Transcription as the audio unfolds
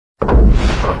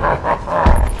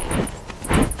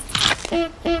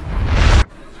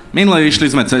Minule išli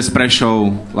sme cez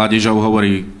Prešov, Ladižov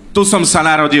hovorí, tu som sa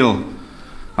narodil,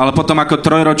 ale potom ako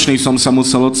 3-ročný som sa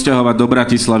musel odsťahovať do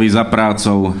Bratislavy za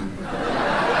prácou.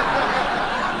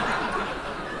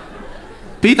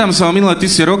 Pýtam sa ho, minule,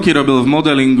 ty si roky robil v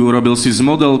modelingu, robil si s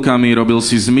modelkami, robil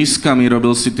si s miskami,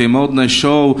 robil si tie módne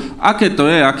show. Aké to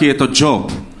je, aký je to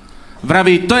job?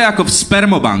 Vraví, to je ako v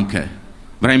spermobanke.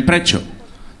 Vravím, prečo?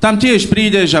 Tam tiež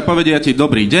prídeš a povedia ti,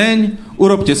 dobrý deň,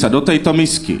 urobte sa do tejto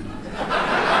misky.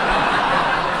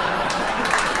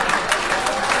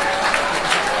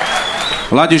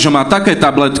 Ladižo má také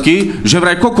tabletky, že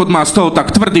vraj kokot má z toho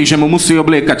tak tvrdý, že mu musí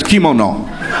obliekať kimono.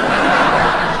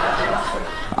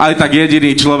 Aj tak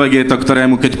jediný človek je to,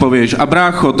 ktorému keď povieš, a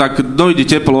brácho, tak dojdi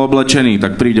teplo oblečený,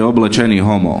 tak príde oblečený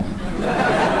homo.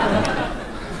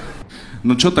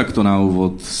 No čo takto na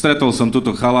úvod? Stretol som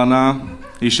túto chalana,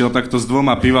 išiel takto s 2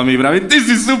 pivami, vraví, ty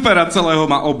si super, a celého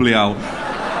ma oblial.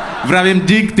 Vravím,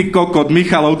 dík, ty kokot,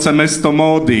 Michalovce, mesto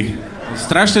módy.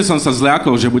 Strašne som sa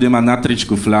zľakol, že bude mať na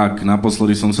tričku fľak.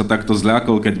 Naposledy som sa takto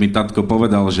zľakol, keď mi tatko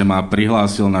povedal, že ma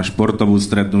prihlásil na športovú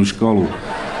strednú školu.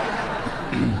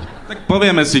 Tak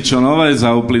povieme si, čo nové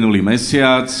za uplynulý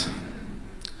mesiac.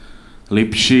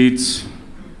 Lipšic.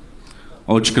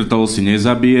 Odškrtol si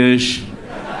nezabiješ.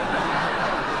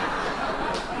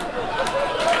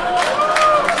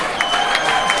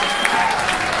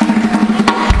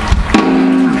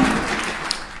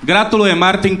 Gratulujem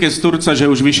Martinke z Turca,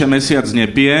 že už vyše mesiac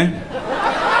nepije.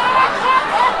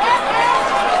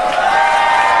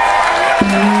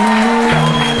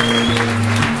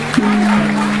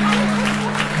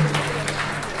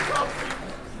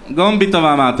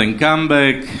 Gombitová má ten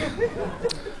comeback,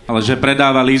 ale že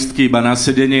predáva lístky iba na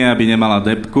sedenie, aby nemala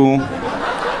debku.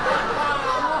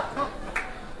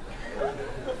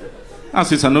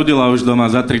 Asi sa nudila už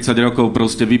doma, za 30 rokov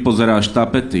proste vypozeráš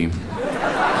tapety.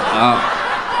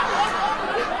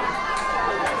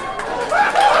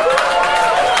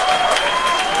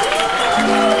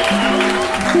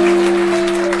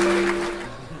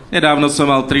 Nedávno som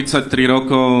mal 33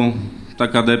 rokov,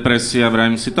 taká depresia,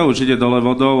 vrajím si, to už ide dole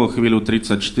vodou, o chvíľu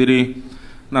 34.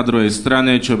 Na druhej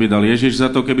strane, čo by dal Ježiš za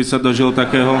to, keby sa dožil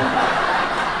takého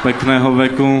pekného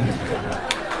veku.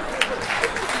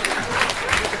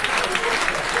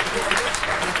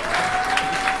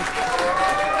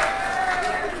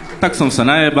 Tak som sa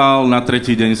najebal, na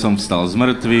 3. deň som vstal z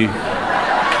mŕtvych.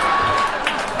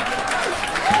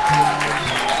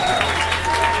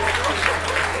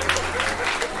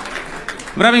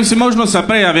 Vravím si, možno sa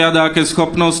prejavia aké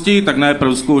schopnosti, tak najprv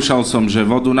skúšal som, že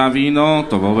vodu na víno,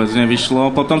 to vôbec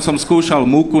nevyšlo, potom som skúšal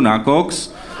múku na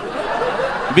koks.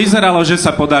 Vyzeralo, že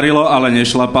sa podarilo, ale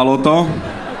nešlapalo to.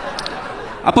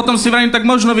 A potom si vravím, tak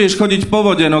možno vieš chodiť po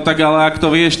vode, no tak ale ak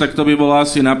to vieš, tak to by bolo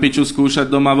asi na piču skúšať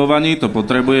doma vo vani, to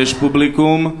potrebuješ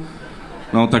publikum.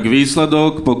 No tak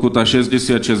výsledok, pokuta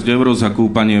 66 € za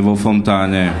kúpanie vo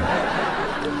fontáne.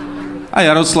 A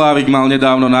Jaroslávik mal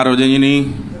nedávno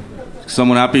narodeniny. Som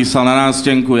mu napísal na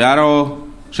nástenku, Jaro,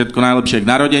 všetko najlepšie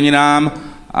k narodeninám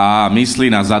a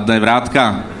myslí na zadné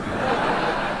vrátka.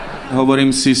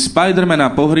 Hovorím si,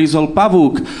 Spidermana pohrízol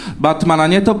pavúk,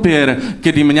 Batmana netopier,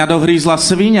 kedy mňa dohrízla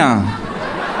sviňa.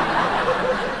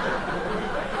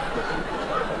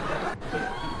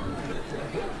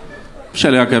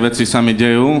 Všelijaké veci sa mi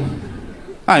dejú.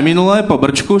 Aj minulé po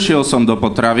brčku šiel som do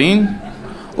potravín,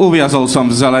 uviazol som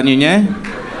v zelenine,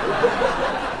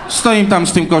 stojím tam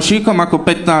s tým košíkom ako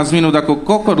 15 minút ako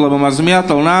kokot, lebo ma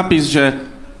zmiatol nápis, že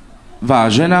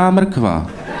vážená mrkva.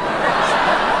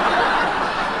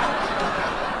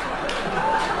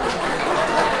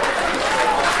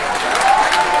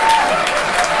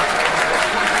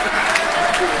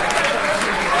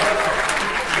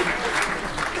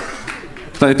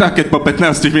 To je tak, keď po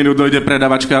 15 minút dojde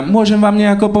predavačka, môžem vám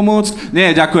nejako pomôcť?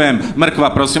 Nie, ďakujem.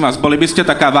 Mrkva, prosím vás, boli by ste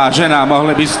taká vážená,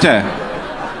 mohli by ste?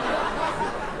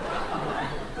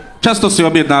 Často si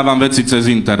objednávam veci cez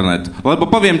internet, lebo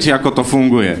poviem ti, ako to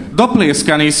funguje.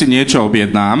 Doplieskaný si niečo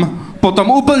objednám,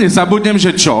 potom úplne zabudnem,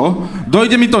 že čo,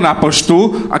 dojde mi to na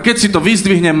poštu a keď si to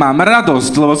vyzdvihnem, mám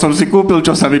radosť, lebo som si kúpil,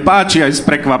 čo sa mi páči, aj s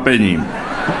prekvapením.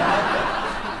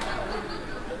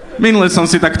 Minule som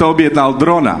si takto objednal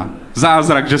drona.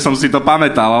 Zázrak, že som si to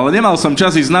pamätal, ale nemal som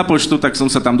čas ísť na poštu, tak som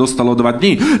sa tam dostal o 2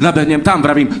 dní. Nabehnem tam,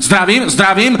 vravím,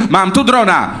 zdravím, mám tu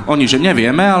drona. Oni, že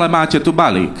nevieme, ale máte tu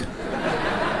balík.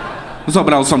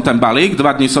 Zobral som ten balík, 2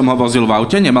 dni som ho vozil v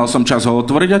aute, nemal som čas ho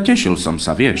otvoriť a tešil som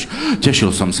sa, vieš.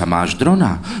 Tešil som sa, máš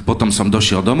drona. Potom som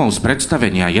došiel domov z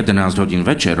predstavenia, 11 hodín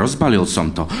večer, rozbalil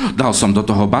som to. Dal som do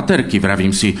toho baterky,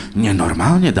 vravím si,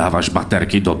 nenormálne dávaš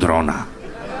baterky do drona.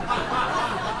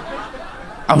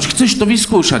 A už chceš to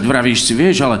vyskúšať, vravíš si,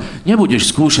 vieš, ale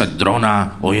nebudeš skúšať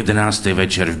drona o 11.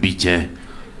 večer v byte.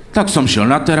 Tak som šiel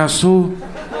na terasu,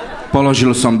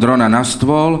 položil som drona na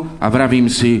stôl a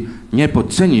vravím si,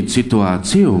 nepodceniť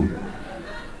situáciu.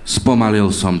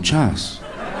 Spomalil som čas.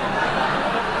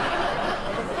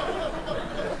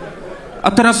 A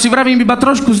teraz si vravím, iba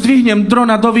trošku zdvihnem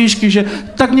drona do výšky, že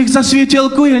tak nech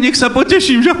zasvietelkuje, nech sa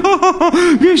poteším, že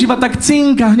vieš, iba tak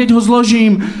cink a hneď ho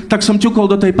zložím. Tak som ťukol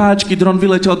do tej páčky, dron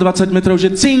vyletel 20 metrov,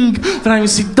 že cink, vravím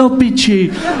si, do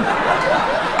piči.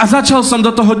 A začal som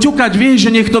do toho ťukať, vieš,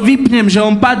 že nech to vypnem, že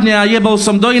on padne a jebol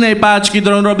som do inej páčky,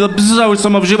 dron robil bzz, už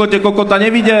som ho v živote kokota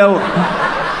nevidel.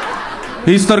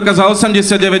 Historka za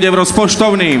 89 € s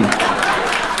poštovným.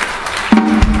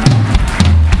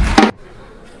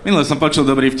 Minule som počul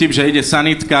dobrý vtip, že ide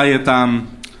sanitka, je tam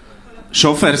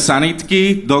šofér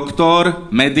sanitky, doktor,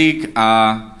 medic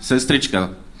a sestrička.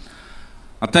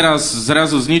 A teraz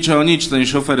zrazu z ničoho nič ten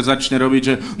šofér začne robiť,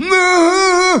 že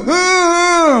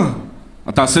a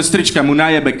tá sestrička mu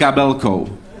najebe kabelkou.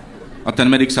 A ten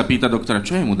medic sa pýta doktora,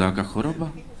 čo je mu dáka choroba?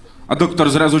 A doktor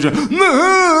zrazu, že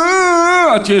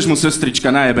a tiež mu sestrička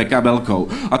najebe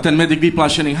kabelkou. A ten medic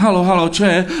vyplašený, halo, čo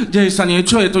je? Deje sa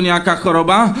niečo? Je tu nejaká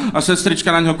choroba? A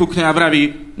sestrička na ňo kúkne a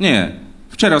vraví, nie,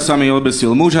 včera sa mi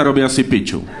obesil muž a robia si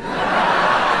piču.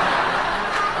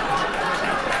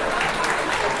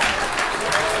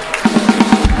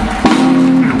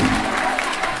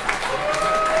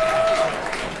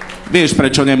 Vieš,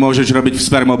 prečo nemôžeš robiť v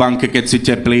spermobanke, keď si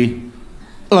teplý?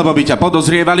 Lebo by ťa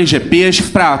podozrievali, že piješ v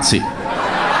práci.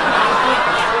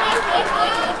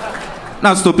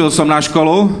 Nastúpil som na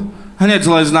školu, hneď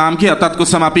zlé známky a tatko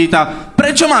sa ma pýta,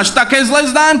 prečo máš také zlé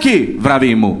známky?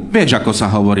 Vravím mu, vieš, ako sa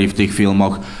hovorí v tých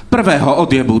filmoch, prvého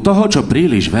odjebu toho, čo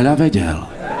príliš veľa vedel.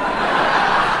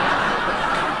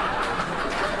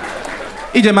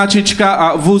 Ide mačička a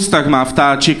v ústach má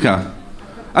vtáčika.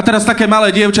 A teraz také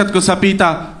malé dievčatko sa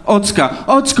pýta,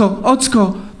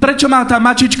 ocko, prečo má tá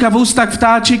mačička v ústach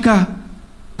vtáčika?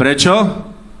 Prečo?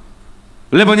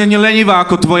 Lebo nie je lenivá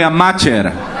ako tvoja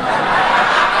mater.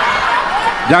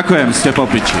 Ďakujem, ste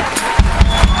popiči.